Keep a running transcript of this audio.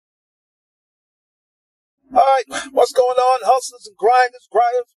right, what's going on, hustlers and grinders?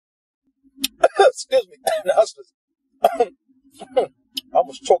 Excuse me, hustlers. I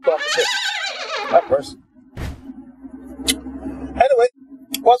almost choked off the hip. That person. Anyway,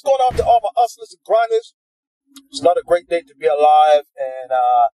 what's going on to all my hustlers and grinders? It's another great day to be alive. And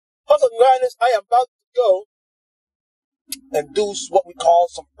hustlers and grinders, I am about to go and do what we call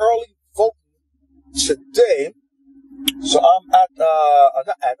some early voting today. So I'm I'm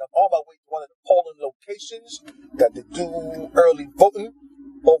on my way to one of the polling locations that they do early voting.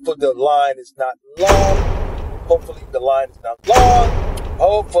 Hopefully the line is not long.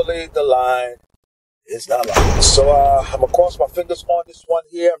 So I'm gonna cross my fingers on this one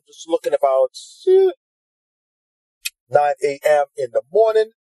here. I'm just looking about 9 a.m. in the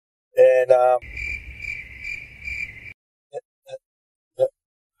morning, and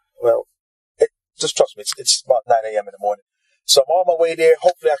just trust me, it's about 9 a.m. in the morning. So I'm on my way there.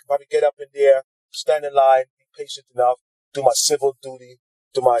 Hopefully I can probably get up in there, stand in line, be patient enough, do my civil duty,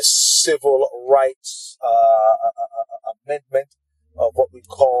 do my civil rights amendment of what we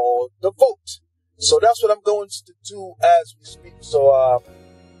call the vote. So that's what I'm going to do as we speak. So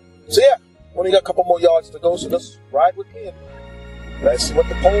yeah, only got a couple more yards to go, so let's ride with me and let's see what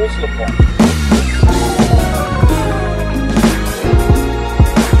the polls look like.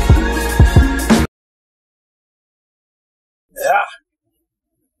 Yeah.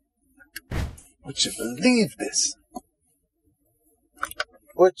 Would you believe this?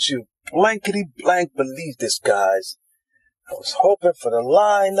 Would you blankety blank believe this, guys? I was hoping for the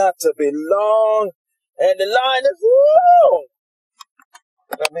line not to be long, and the line is long.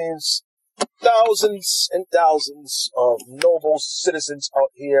 That means thousands and thousands of noble citizens are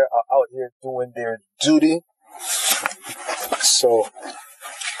out here doing their duty. So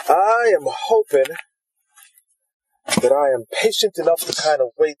I am hoping that I am patient enough to kind of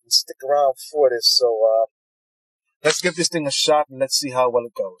wait and stick around for this. So let's give this thing a shot and let's see how well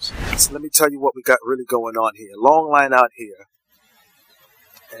it goes. So let me tell you what we got really going on here. Long line out here.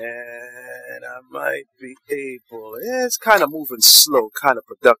 And I might be able, it's kind of moving slow, kind of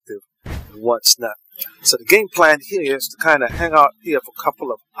productive and what's not. So the game plan here is to kind of hang out here for a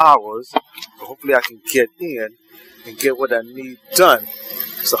couple of hours. So hopefully I can get in and get what I need done.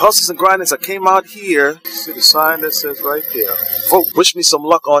 So hustlers and grinders, I came out here. See the sign that says right there, vote. Wish me some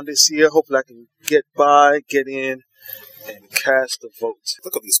luck on this here. Hopefully I can get in, and cast the vote.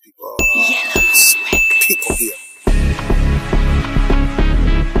 Look at these people. People here.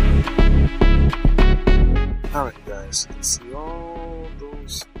 Alright guys, you can see all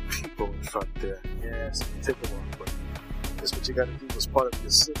those people in front there. Yes, take a walk, but that's what you gotta do as part of your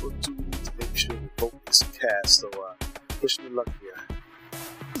civil duty to make sure your vote is cast. So wish me luck here.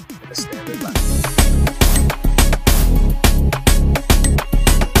 Let's stand in line.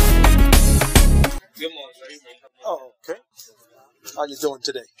 Good morning, sir. Oh, okay. How you doing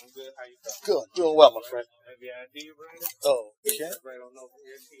today? I'm good. How you doing? Good. Doing well, my friend. Have your ID right? Oh, okay. Right on over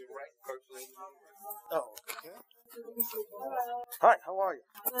here to your right. First lady. Oh, okay. Hi, how are you?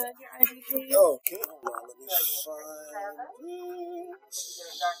 Good. Your ID, please. Oh, okay. Hold on. Let me find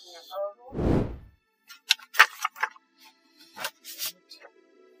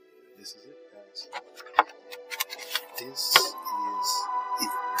this is it, guys. This is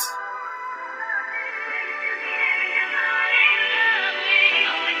it.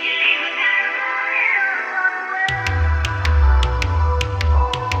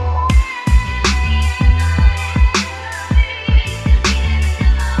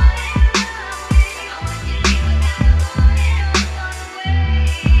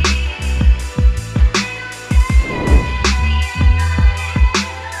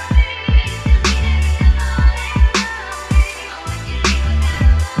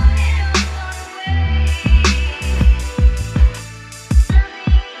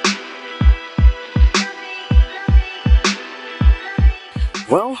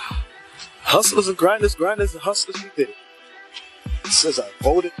 Well, hustlers and grinders and hustlers, we did it. It says I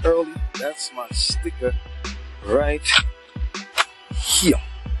voted early. That's my sticker right here.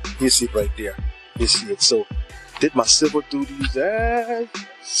 You see it right there. You see it. So, did my civil duties as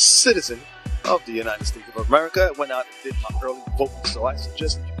citizen of the United States of America. I went out and did my early voting. So I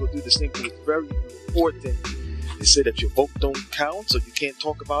suggest that you go do the same thing. It's very important. They say that your vote don't count, so you can't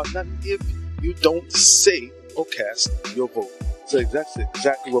talk about nothing if you don't say or cast your vote. So that's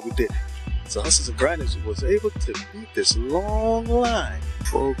exactly what we did. So hustlers and grinders was able to beat this long line.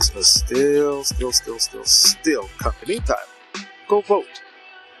 Folks are still coming. Meantime, go vote.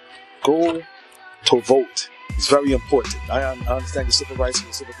 Go to vote. It's very important. I understand your civil rights and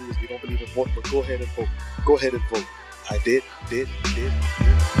your civil duties. We don't believe in voting, but go ahead and vote. Go ahead and vote. I did.